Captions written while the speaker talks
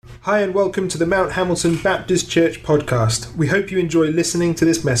Hi and welcome to the Mount Hamilton Baptist Church podcast. We hope you enjoy listening to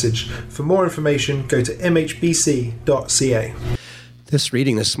this message. For more information, go to mhbc.ca. This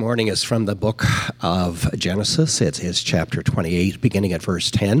reading this morning is from the book of Genesis. It is chapter 28, beginning at verse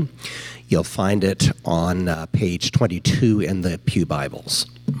 10. You'll find it on page 22 in the Pew Bibles.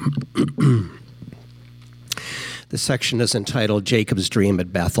 The section is entitled Jacob's Dream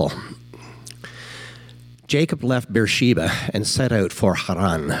at Bethel. Jacob left Beersheba and set out for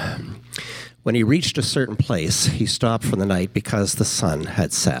Haran. When he reached a certain place, he stopped for the night because the sun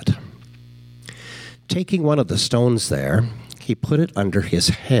had set. Taking one of the stones there, he put it under his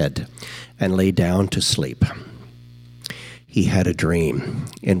head and lay down to sleep. He had a dream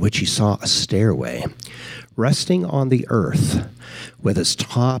in which he saw a stairway resting on the earth with its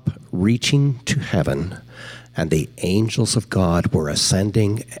top reaching to heaven, and the angels of God were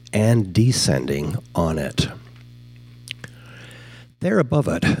ascending and descending on it. There above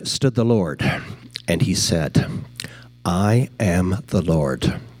it stood the Lord, and he said, I am the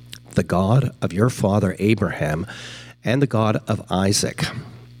Lord, the God of your father Abraham, and the God of Isaac.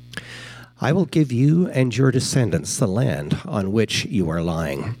 I will give you and your descendants the land on which you are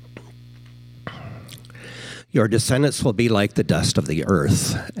lying. Your descendants will be like the dust of the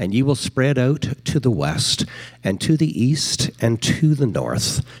earth, and you will spread out to the west, and to the east, and to the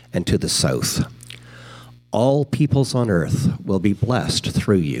north, and to the south. All peoples on earth will be blessed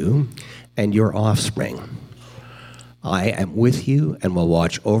through you and your offspring. I am with you and will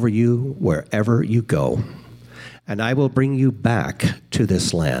watch over you wherever you go, and I will bring you back to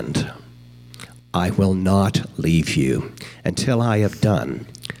this land. I will not leave you until I have done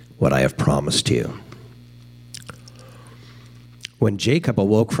what I have promised you. When Jacob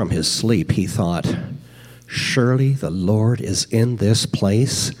awoke from his sleep, he thought, surely the Lord is in this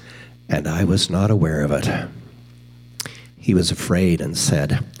place, and I was not aware of it. He was afraid and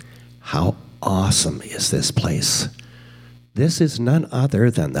said, how awesome is this place? This is none other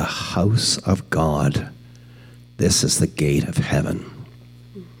than the house of God. This is the gate of heaven.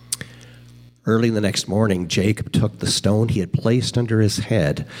 Early the next morning, Jacob took the stone he had placed under his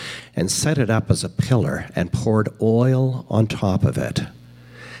head and set it up as a pillar and poured oil on top of it.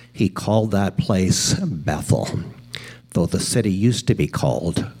 He called that place Bethel, though the city used to be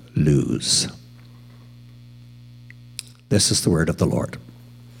called Luz. This is the word of the Lord.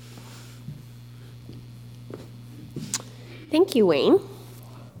 Thank you, Wayne.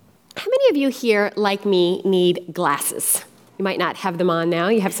 How many of you here, like me, need glasses? You might not have them on now.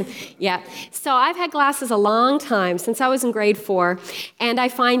 You have some, yeah. So I've had glasses a long time, since I was in grade 4, and I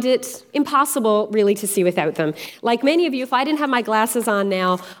find it impossible, really, to see without them. Like many of you, if I didn't have my glasses on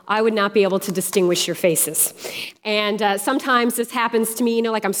now, I would not be able to distinguish your faces. And sometimes this happens to me,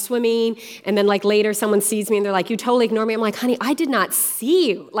 like I'm swimming, and then like later someone sees me and they're like, you totally ignore me. I'm like, honey, I did not see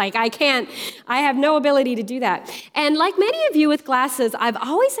you. Like I have no ability to do that. And like many of you with glasses, I've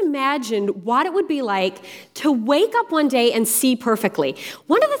always imagined what it would be like to wake up one day and see perfectly.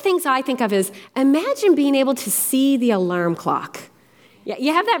 One of the things I think of is, imagine being able to see the alarm clock. Yeah,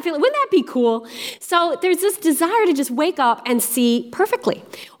 you have that feeling. Wouldn't that be cool? So there's this desire to just wake up and see perfectly.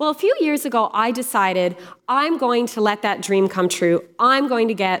 Well, a few years ago, I decided I'm going to let that dream come true. I'm going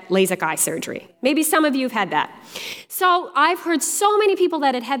to get LASIK eye surgery. Maybe some of you have had that. So I've heard so many people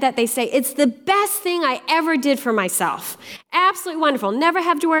that had that, they say, it's the best thing I ever did for myself. Absolutely wonderful. Never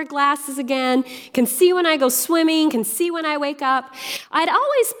have to wear glasses again. Can see when I go swimming, can see when I wake up. I'd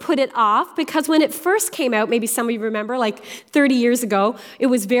always put it off because when it first came out, maybe some of you remember, like 30 years ago, it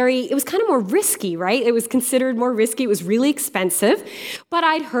was kind of more risky, right? It was considered more risky. It was really expensive. But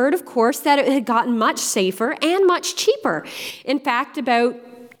I'd heard, of course, that it had gotten much safer and much cheaper. In fact,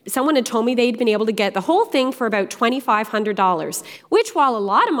 someone had told me they'd been able to get the whole thing for about $2,500, which, while a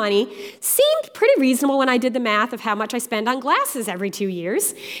lot of money, seemed pretty reasonable when I did the math of how much I spend on glasses every 2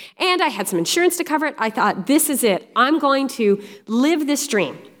 years. And I had some insurance to cover it. I thought, this is it. I'm going to live this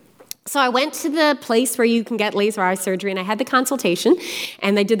dream. So I went to the place where you can get laser eye surgery, and I had the consultation,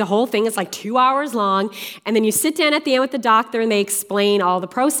 and they did the whole thing. It's like 2 hours long, and then you sit down at the end with the doctor, and they explain all the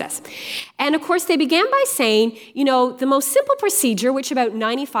process. And, of course, they began by saying, the most simple procedure, which about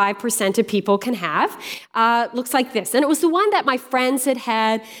 95% of people can have, looks like this. And it was the one that my friends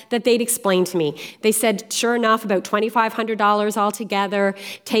had that they'd explained to me. They said, sure enough, about $2,500 altogether.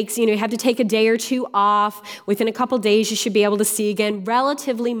 You have to take a day or two off. Within a couple days, you should be able to see again.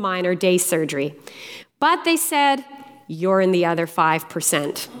 Relatively minor day surgery. But they said, you're in the other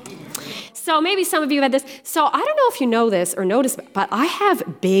 5%. So maybe some of you had this. So I don't know if you know this or notice, but I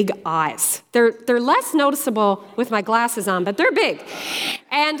have big eyes. They're less noticeable with my glasses on, but they're big.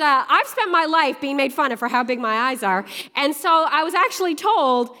 And I've spent my life being made fun of for how big my eyes are. And so I was actually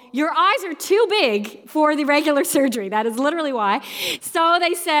told, your eyes are too big for the regular surgery. That is literally why. So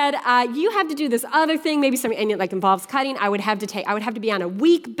they said, you have to do this other thing, maybe something, and it like involves cutting. I would have to be on a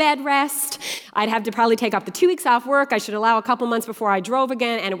week bed rest. I'd have to probably take up the 2 weeks off work. I should allow a couple months before I drove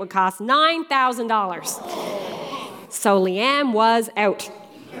again, and it would cost $9,000. So Leanne was out.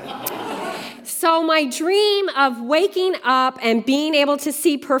 So my dream of waking up and being able to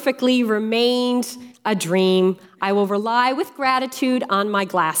see perfectly remained a dream. I will rely with gratitude on my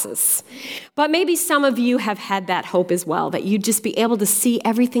glasses. But maybe some of you have had that hope as well, that you'd just be able to see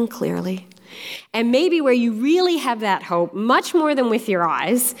everything clearly. And maybe where you really have that hope, much more than with your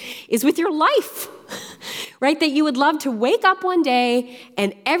eyes, is with your life, right? That you would love to wake up one day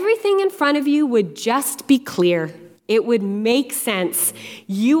and everything in front of you would just be clear. It would make sense.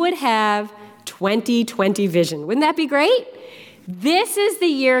 You would have 20/20 vision. Wouldn't that be great? This is the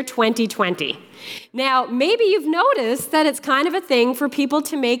year 2020. Now, maybe you've noticed that it's kind of a thing for people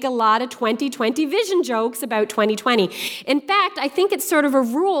to make a lot of 2020 vision jokes about 2020. In fact, I think it's sort of a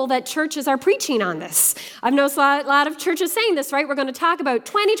rule that churches are preaching on this. I've noticed a lot of churches saying this, right? We're going to talk about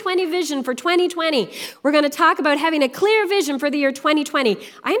 2020 vision for 2020. We're going to talk about having a clear vision for the year 2020.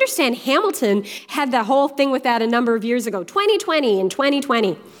 I understand Hamilton had the whole thing with that a number of years ago, 2020 and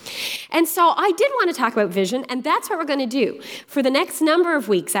 2020. And so I did want to talk about vision, and that's what we're going to do. For the next number of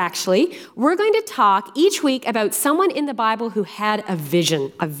weeks, actually, we're going to talk each week about someone in the Bible who had a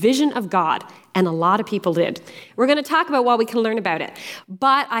vision of God, and a lot of people did. We're going to talk about what we can learn about it.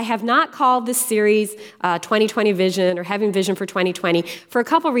 But I have not called this series 2020 Vision or Having Vision for 2020 for a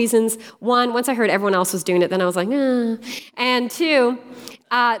couple reasons. One, once I heard everyone else was doing it, then I was like, nah. And two,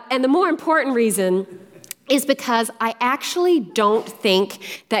 and the more important reason is because I actually don't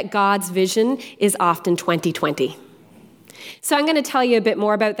think that God's vision is often 2020. So I'm going to tell you a bit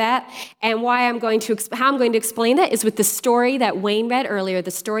more about that, and how I'm going to explain that is with the story that Wayne read earlier,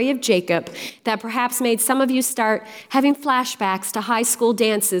 the story of Jacob, that perhaps made some of you start having flashbacks to high school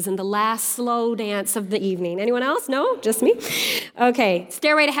dances and the last slow dance of the evening. Anyone else? No? Just me? Okay,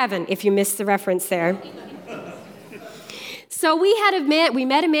 Stairway to Heaven, if you missed the reference there. So we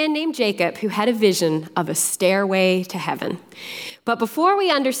met a man named Jacob who had a vision of a stairway to heaven. But before we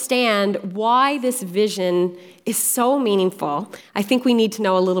understand why this vision is so meaningful, I think we need to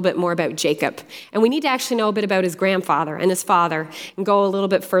know a little bit more about Jacob. And we need to actually know a bit about his grandfather and his father and go a little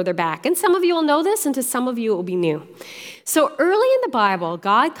bit further back. And some of you will know this, and to some of you it will be new. So early in the Bible,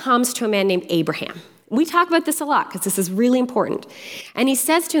 God comes to a man named Abraham. We talk about this a lot because this is really important. And he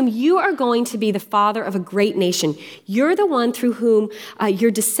says to him, you are going to be the father of a great nation. You're the one through whom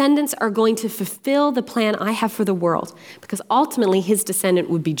your descendants are going to fulfill the plan I have for the world, because ultimately his descendant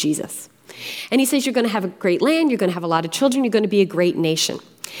would be Jesus. And he says, you're going to have a great land, you're going to have a lot of children, you're going to be a great nation.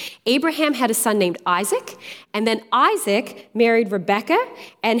 Abraham had a son named Isaac, and then Isaac married Rebekah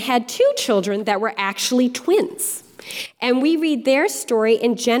and had 2 children that were actually twins. And we read their story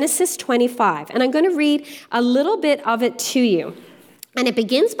in Genesis 25. And I'm going to read a little bit of it to you. And it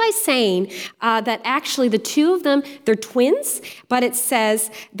begins by saying that actually the 2 of them, they're twins, but it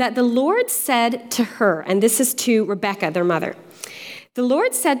says that the Lord said to her, and this is to Rebekah, their mother, the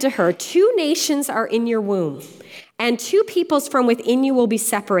Lord said to her, 2 nations are in your womb, and 2 peoples from within you will be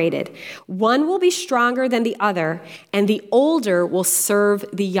separated. One will be stronger than the other, and the older will serve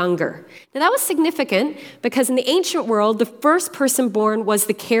the younger. Now that was significant because in the ancient world, the first person born was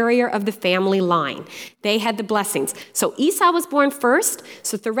the carrier of the family line. They had the blessings. So Esau was born first,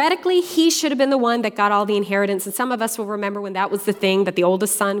 so theoretically he should have been the one that got all the inheritance. And some of us will remember when that was the thing, that the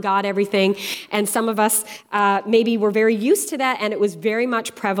oldest son got everything. And some of us maybe were very used to that, and it was very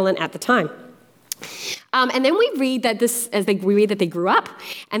much prevalent at the time. And then we read that they grew up.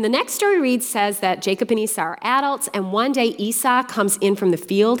 And the next story says that Jacob and Esau are adults, and one day Esau comes in from the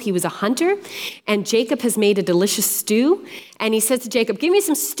field. He was a hunter, and Jacob has made a delicious stew. And he says to Jacob, give me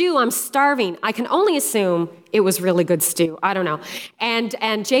some stew, I'm starving. I can only assume it was really good stew. I don't know. And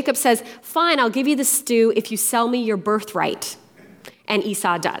Jacob says, fine, I'll give you the stew if you sell me your birthright. And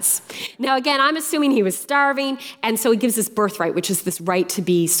Esau does. Now, again, I'm assuming he was starving, and so he gives this birthright, which is this right to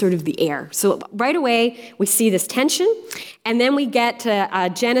be sort of the heir. So right away, we see this tension, and then we get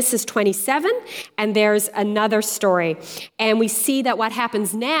to Genesis 27, and there's another story. And we see that what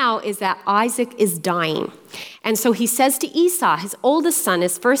happens now is that Isaac is dying. And so he says to Esau, his oldest son,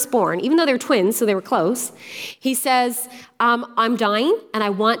 his firstborn, even though they're twins, so they were close, he says, I'm dying, and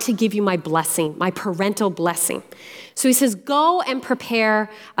I want to give you my blessing, my parental blessing. So he says, go and prepare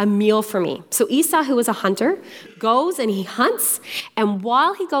a meal for me. So Esau, who was a hunter, goes and he hunts. And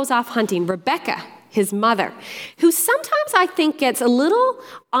while he goes off hunting, Rebekah, his mother, who sometimes I think gets a little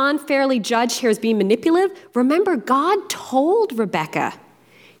unfairly judged here as being manipulative. Remember, God told Rebekah,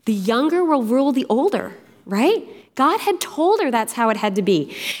 the younger will rule the older, right? God had told her that's how it had to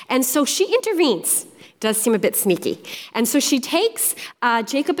be. And so she intervenes. Does seem a bit sneaky. And so she takes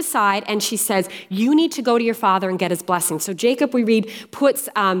Jacob aside and she says, you need to go to your father and get his blessing. So Jacob, we read, puts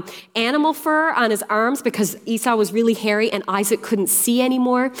animal fur on his arms because Esau was really hairy and Isaac couldn't see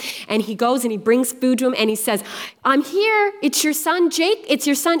anymore. And he goes and he brings food to him and he says, I'm here. It's your son it's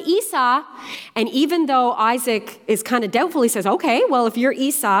your son Esau. And even though Isaac is kind of doubtful, he says, okay, well, if you're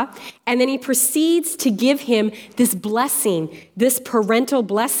Esau. And then he proceeds to give him this blessing, this parental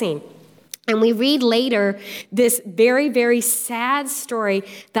blessing. And we read later this very, very sad story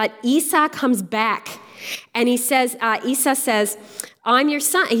that Esau comes back and he says, Esau says, I'm your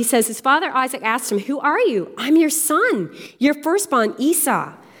son. He says, his father Isaac asked him, who are you? I'm your son, your firstborn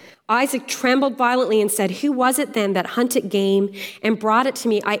Esau. Isaac trembled violently and said, who was it then that hunted game and brought it to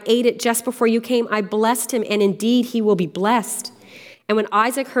me? I ate it just before you came. I blessed him, and indeed he will be blessed. And when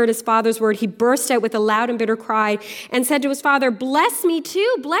Isaac heard his father's word, he burst out with a loud and bitter cry and said to his father, bless me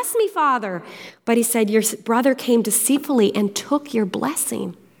too, bless me, father. But he said, your brother came deceitfully and took your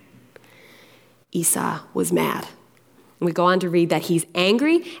blessing. Esau was mad. And we go on to read that he's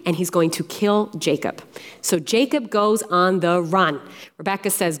angry and he's going to kill Jacob. So Jacob goes on the run. Rebekah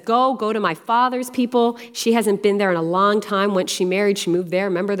says, go to my father's people. She hasn't been there in a long time. Once she married, she moved there.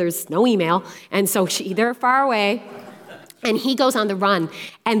 Remember, there's no email. And so they're far away. And he goes on the run.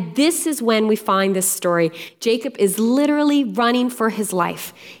 And this is when we find this story. Jacob is literally running for his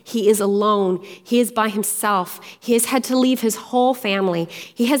life. He is alone. He is by himself. He has had to leave his whole family.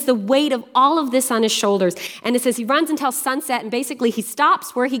 He has the weight of all of this on his shoulders. And it says he runs until sunset, and basically he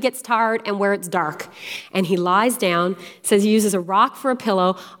stops where he gets tired and where it's dark. And he lies down, says he uses a rock for a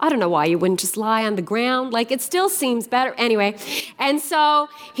pillow. I don't know why you wouldn't just lie on the ground. Like, it still seems better. Anyway, and so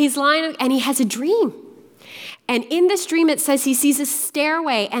he's lying, and he has a dream. And in this dream, it says he sees a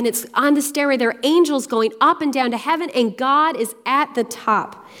stairway, and it's on the stairway. There are angels going up and down to heaven, and God is at the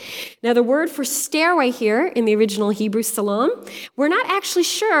top. Now, the word for stairway here in the original Hebrew, salam, we're not actually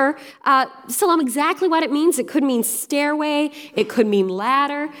sure, salam, exactly what it means. It could mean stairway. It could mean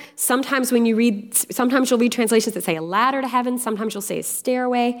ladder. Sometimes you'll read translations that say a ladder to heaven. Sometimes you'll say a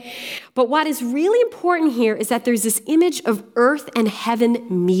stairway. But what is really important here is that there's this image of earth and heaven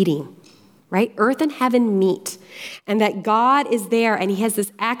meeting. Right? Earth and heaven meet, and that God is there, and he has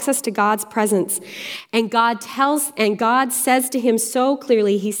this access to God's presence. And God says to him so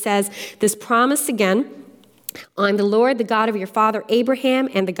clearly, he says this promise again, I'm the Lord, the God of your father Abraham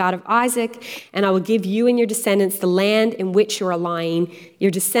and the God of Isaac, and I will give you and your descendants the land in which you are lying.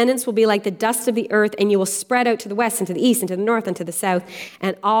 Your descendants will be like the dust of the earth, and you will spread out to the west and to the east and to the north and to the south,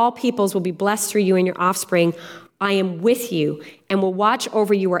 and all peoples will be blessed through you and your offspring. I am with you and will watch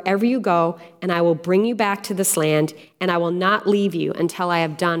over you wherever you go, and I will bring you back to this land, and I will not leave you until I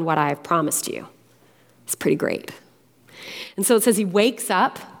have done what I have promised you. It's pretty great. And so it says he wakes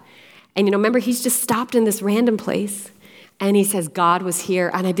up, and remember, he's just stopped in this random place, and he says, God was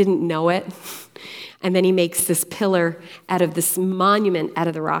here, and I didn't know it. And then he makes this pillar out of this monument out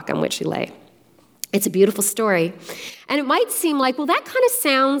of the rock on which he lay. It's a beautiful story. And it might seem like, well, that kind of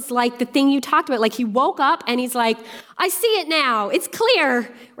sounds like the thing you talked about. Like he woke up and he's like, I see it now. It's clear.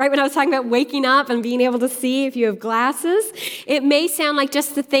 Right when I was talking about waking up and being able to see if you have glasses, it may sound like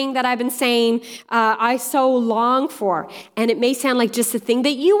just the thing that I've been saying I so long for. And it may sound like just the thing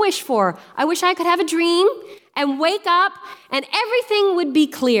that you wish for. I wish I could have a dream and wake up and everything would be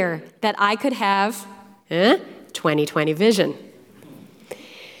clear, that I could have 20/20 vision.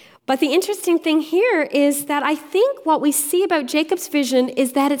 But the interesting thing here is that I think what we see about Jacob's vision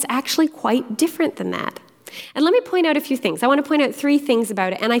is that it's actually quite different than that. And let me point out a few things. I want to point out 3 things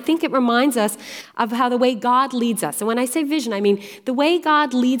about it, and I think it reminds us of how the way God leads us. And when I say vision, I mean the way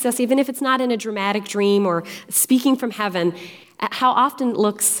God leads us, even if it's not in a dramatic dream or speaking from heaven, how often it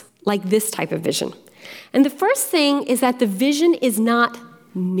looks like this type of vision. And the first thing is that the vision is not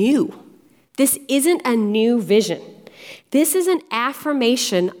new. This isn't a new vision. This is an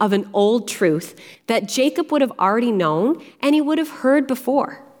affirmation of an old truth that Jacob would have already known and he would have heard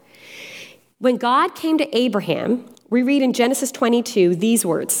before. When God came to Abraham, we read in Genesis 22 these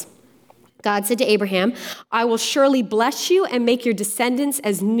words. God said to Abraham, I will surely bless you and make your descendants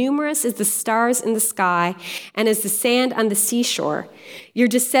as numerous as the stars in the sky and as the sand on the seashore. Your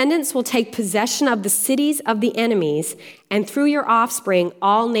descendants will take possession of the cities of the enemies, and through your offspring,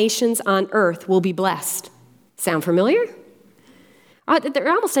 all nations on earth will be blessed. Sound familiar? They're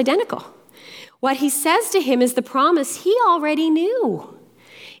almost identical. What he says to him is the promise he already knew.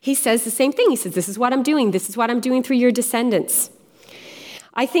 He says the same thing. He says, this is what I'm doing. This is what I'm doing through your descendants.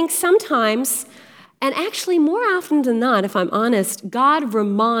 I think sometimes, and actually more often than not, if I'm honest, God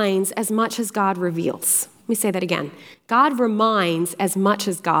reminds as much as God reveals. Let me say that again. God reminds as much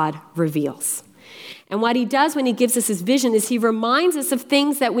as God reveals. And what he does when he gives us his vision is he reminds us of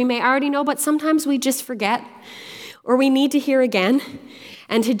things that we may already know, but sometimes we just forget or we need to hear again.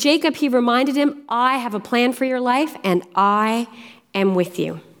 And to Jacob, he reminded him, I have a plan for your life and I am with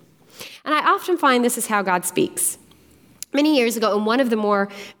you. And I often find this is how God speaks. Many years ago, in one of the more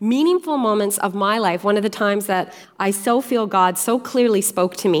meaningful moments of my life, one of the times that I so feel God so clearly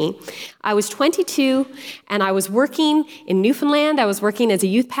spoke to me, I was 22 and I was working in Newfoundland. I was working as a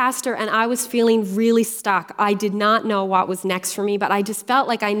youth pastor and I was feeling really stuck. I did not know what was next for me, but I just felt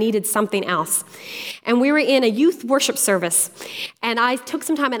like I needed something else. And we were in a youth worship service and I took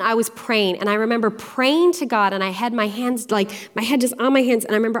some time and I was praying. And I remember praying to God and I had my hands, my head just on my hands.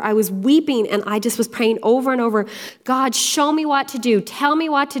 And I remember I was weeping and I just was praying over and over, God, show me what to do. Tell me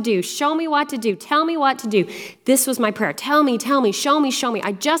what to do. Show me what to do. Tell me what to do. This was my prayer. Tell me, show me.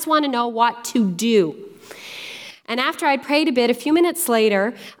 I just want to know what to do. And after I'd prayed a bit, a few minutes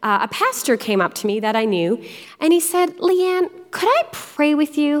later, a pastor came up to me that I knew, and he said, Leanne, could I pray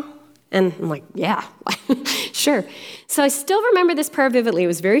with you? And I'm like, yeah, sure. So I still remember this prayer vividly. It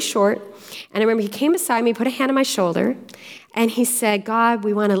was very short. And I remember he came beside me, put a hand on my shoulder, and he said, God,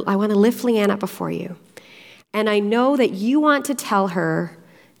 I want to lift Leanne up before you. And I know that you want to tell her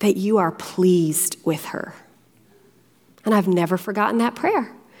that you are pleased with her. And I've never forgotten that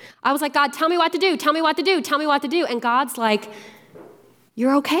prayer. I was like, God, tell me what to do. Tell me what to do. Tell me what to do. And God's like,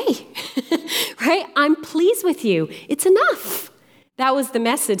 you're okay, right? I'm pleased with you. It's enough. That was the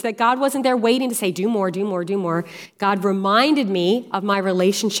message, that God wasn't there waiting to say, do more. God reminded me of my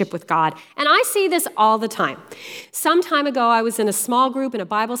relationship with God. And I see this all the time. Some time ago, I was in a small group in a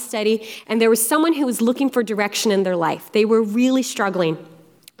Bible study, and there was someone who was looking for direction in their life. They were really struggling.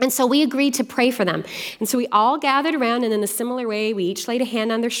 And so we agreed to pray for them. And so we all gathered around, and in a similar way, we each laid a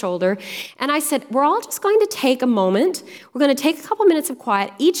hand on their shoulder. And I said, we're all just going to take a moment. We're going to take a couple minutes of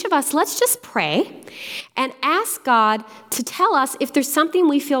quiet. Each of us, let's just pray and ask God to tell us if there's something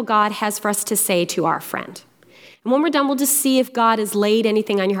we feel God has for us to say to our friend. And when we're done, we'll just see if God has laid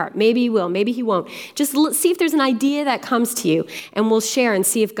anything on your heart. Maybe he will, maybe he won't. Just see if there's an idea that comes to you, and we'll share and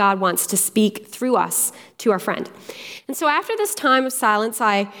see if God wants to speak through us to our friend. And so after this time of silence,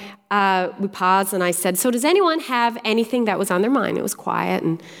 we paused and I said, so does anyone have anything that was on their mind? It was quiet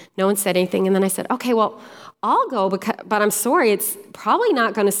and no one said anything. And then I said, okay, well, I'll go, but I'm sorry, it's probably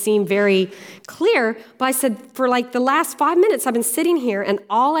not going to seem very clear. But I said, for like the last 5 minutes, I've been sitting here and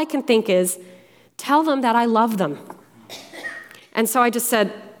all I can think is, tell them that I love them. And so I just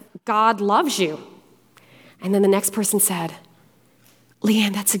said, God loves you. And then the next person said,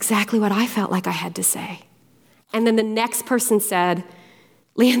 Leanne, that's exactly what I felt like I had to say. And then the next person said,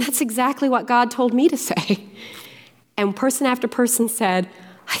 Leanne, that's exactly what God told me to say. And person after person said,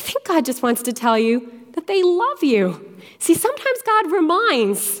 I think God just wants to tell you that they love you. See, sometimes God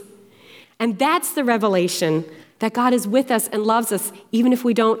reminds. And that's the revelation, that God is with us and loves us, even if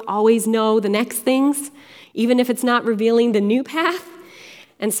we don't always know the next things, even if it's not revealing the new path.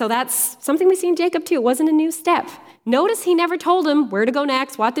 And so that's something we see in Jacob too. It wasn't a new step. Notice he never told him where to go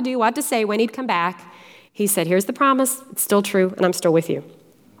next, what to do, what to say, when he'd come back. He said, here's the promise, it's still true, and I'm still with you.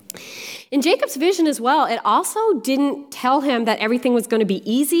 In Jacob's vision as well, it also didn't tell him that everything was going to be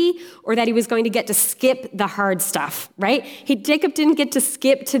easy or that he was going to get to skip the hard stuff, right? Jacob didn't get to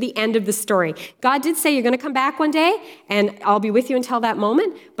skip to the end of the story. God did say, you're going to come back one day, and I'll be with you until that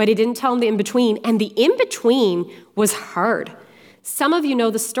moment, but he didn't tell him the in-between, and the in-between was hard. Some of you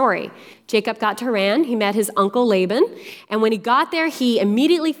know the story. Jacob got to Haran. He met his uncle Laban. And when he got there, he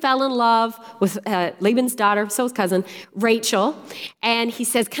immediately fell in love with Laban's daughter, so his cousin, Rachel. And he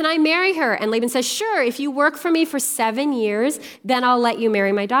says, can I marry her? And Laban says, sure, if you work for me for 7 years, then I'll let you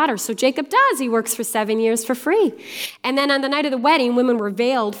marry my daughter. So Jacob does. He works for 7 years for free. And then on the night of the wedding, women were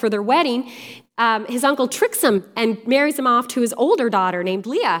veiled for their wedding. His uncle tricks him and marries him off to his older daughter named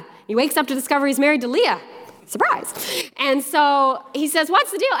Leah. He wakes up to discover he's married to Leah. Surprise. And so he says,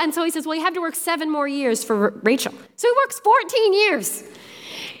 what's the deal? And so he says, well, you have to work 7 more years for Rachel. So he works 14 years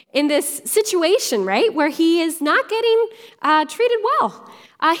in this situation, right, where he is not getting treated well.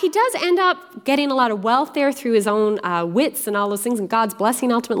 He does end up getting a lot of wealth there through his own wits and all those things and God's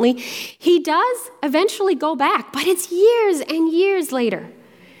blessing ultimately. He does eventually go back, but it's years and years later.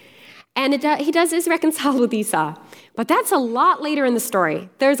 And he is reconciled with Esau. But that's a lot later in the story.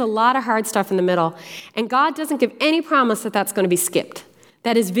 There's a lot of hard stuff in the middle. And God doesn't give any promise that that's going to be skipped,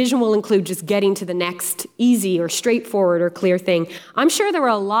 that his vision will include just getting to the next easy or straightforward or clear thing. I'm sure there were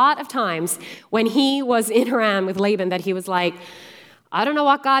a lot of times when he was in Haran with Laban that he was like, I don't know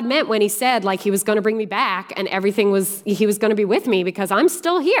what God meant when he said like he was going to bring me back and he was going to be with me because I'm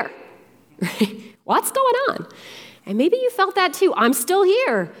still here. What's going on? And maybe you felt that too. I'm still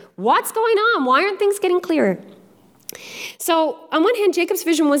here. What's going on? Why aren't things getting clearer? So on one hand, Jacob's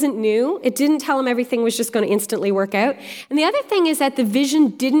vision wasn't new. It didn't tell him everything was just going to instantly work out. And the other thing is that the vision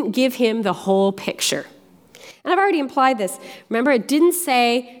didn't give him the whole picture. And I've already implied this. Remember, it didn't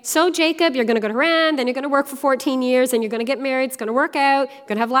say, so Jacob, you're going to go to Haran, then you're going to work for 14 years, and you're going to get married, it's going to work out, you're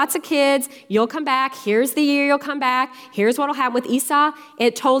going to have lots of kids, you'll come back, here's the year you'll come back, here's what will happen with Esau.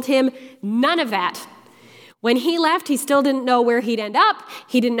 It told him none of that. When he left, he still didn't know where he'd end up.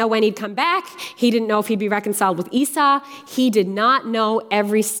 He didn't know when he'd come back. He didn't know if he'd be reconciled with Esau. He did not know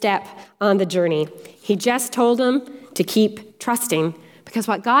every step on the journey. He just told him to keep trusting because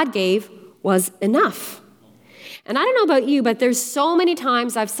what God gave was enough. And I don't know about you, but there's so many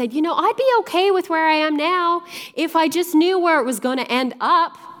times I've said, I'd be okay with where I am now if I just knew where it was going to end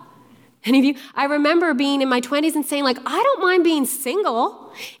up. Any of you? I remember being in my 20s and saying, I don't mind being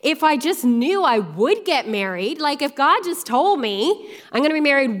single if I just knew I would get married. If God just told me I'm going to be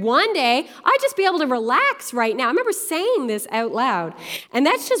married one day, I'd just be able to relax right now. I remember saying this out loud. And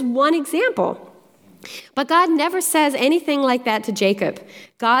that's just one example. But God never says anything like that to Jacob.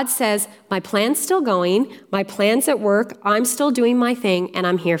 God says, my plan's still going, my plan's at work, I'm still doing my thing, and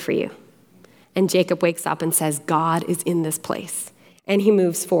I'm here for you. And Jacob wakes up and says, God is in this place. And he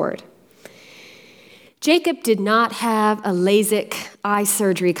moves forward. Jacob did not have a LASIK eye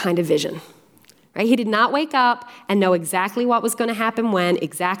surgery kind of vision. Right? He did not wake up and know exactly what was going to happen when,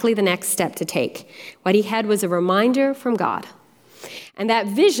 exactly the next step to take. What he had was a reminder from God. And that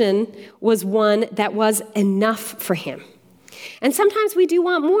vision was one that was enough for him. And sometimes we do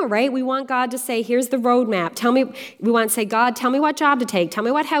want more, right? We want God to say, here's the roadmap. We want to say, God, tell me what job to take. Tell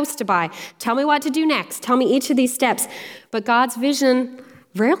me what house to buy. Tell me what to do next. Tell me each of these steps. But God's vision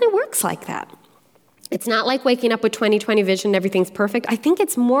rarely works like that. It's not like waking up with 20/20 vision, everything's perfect. I think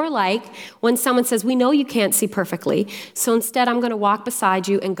it's more like when someone says, we know you can't see perfectly, so instead I'm going to walk beside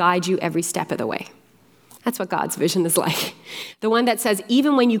you and guide you every step of the way. That's what God's vision is like. The one that says,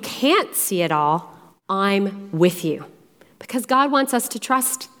 even when you can't see it all, I'm with you. Because God wants us to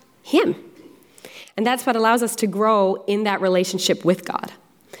trust him. And that's what allows us to grow in that relationship with God.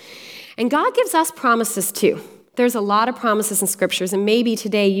 And God gives us promises too. There's a lot of promises in scriptures, and maybe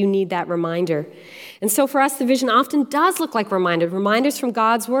today you need that reminder. And so for us, the vision often does look like reminders from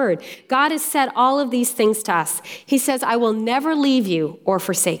God's word. God has said all of these things to us. He says, I will never leave you or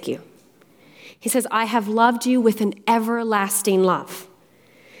forsake you. He says, I have loved you with an everlasting love.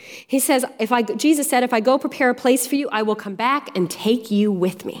 He says, Jesus said, if I go prepare a place for you, I will come back and take you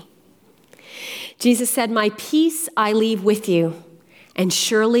with me. Jesus said, my peace I leave with you, and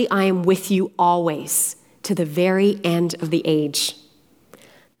surely I am with you always, to the very end of the age.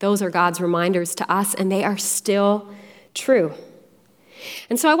 Those are God's reminders to us, and they are still true.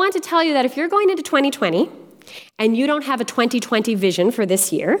 And so I want to tell you that if you're going into 2020 and you don't have a 2020 vision for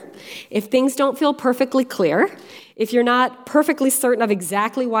this year, if things don't feel perfectly clear, if you're not perfectly certain of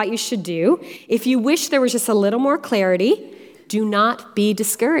exactly what you should do, if you wish there was just a little more clarity, do not be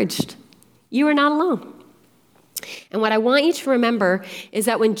discouraged. You are not alone. And what I want you to remember is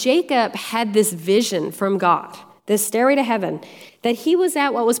that when Jacob had this vision from God, this stairway to heaven, that he was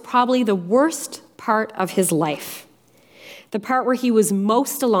at what was probably the worst part of his life. The part where he was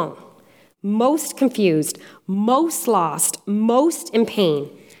most alone, most confused, most lost, most in pain.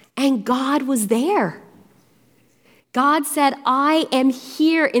 And God was there. God said, I am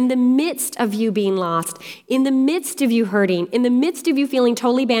here in the midst of you being lost, in the midst of you hurting, in the midst of you feeling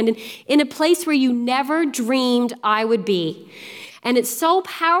totally abandoned, in a place where you never dreamed I would be. And it's so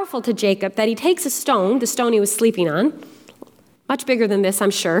powerful to Jacob that he takes a stone, the stone he was sleeping on, much bigger than this,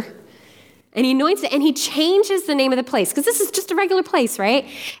 I'm sure, and he anoints it, and he changes the name of the place, because this is just a regular place, right?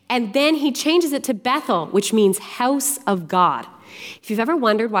 And then he changes it to Bethel, which means house of God. If you've ever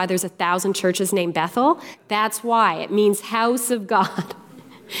wondered why there's 1,000 churches named Bethel, that's why. It means house of God.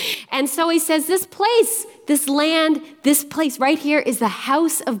 And so he says, this place, this land, this place right here is the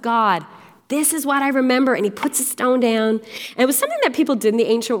house of God. This is what I remember. And he puts a stone down. And it was something that people did in the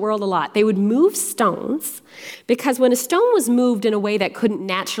ancient world a lot. They would move stones because when a stone was moved in a way that couldn't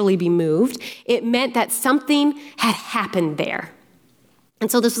naturally be moved, it meant that something had happened there. And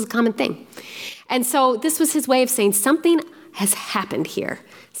so this was a common thing. And so this was his way of saying something has happened here,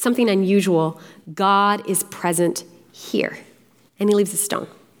 something unusual. God is present here. And he leaves a stone.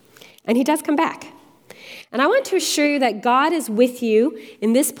 And he does come back. And I want to assure you that God is with you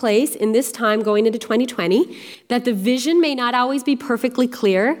in this place, in this time going into 2020, that the vision may not always be perfectly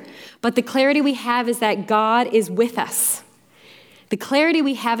clear, but the clarity we have is that God is with us. The clarity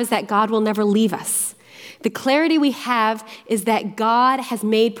we have is that God will never leave us. The clarity we have is that God has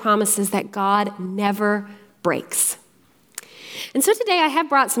made promises that God never breaks. And so today I have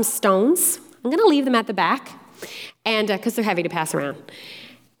brought some stones. I'm going to leave them at the back, and because they're heavy to pass around.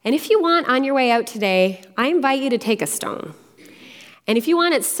 And if you want, on your way out today, I invite you to take a stone. And if you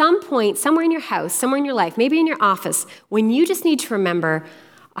want, at some point, somewhere in your house, somewhere in your life, maybe in your office, when you just need to remember,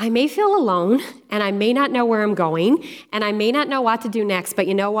 I may feel alone, and I may not know where I'm going, and I may not know what to do next, but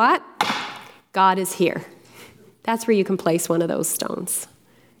you know what? God is here. That's where you can place one of those stones.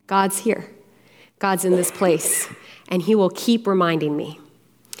 God's here. God's in this place, and he will keep reminding me.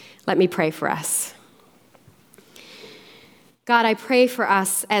 Let me pray for us. God, I pray for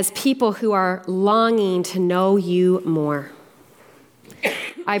us as people who are longing to know you more.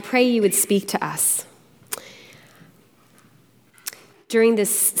 I pray you would speak to us. During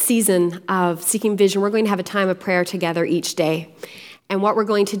this season of Seeking Vision, we're going to have a time of prayer together each day. And what we're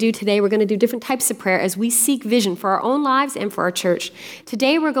going to do today, we're going to do different types of prayer as we seek vision for our own lives and for our church.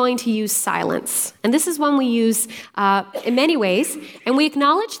 Today, we're going to use silence. And this is one we use in many ways. And we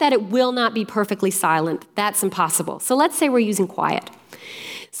acknowledge that it will not be perfectly silent. That's impossible. So let's say we're using quiet.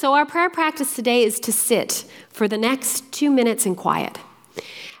 So our prayer practice today is to sit for the next 2 minutes in quiet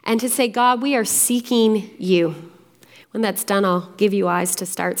and to say, God, we are seeking you. When that's done, I'll give you eyes to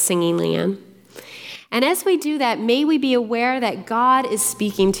start singing, Leanne. And as we do that, may we be aware that God is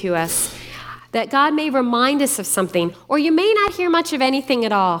speaking to us, that God may remind us of something, or you may not hear much of anything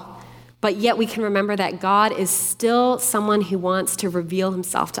at all, but yet we can remember that God is still someone who wants to reveal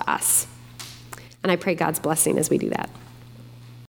himself to us. And I pray God's blessing as we do that.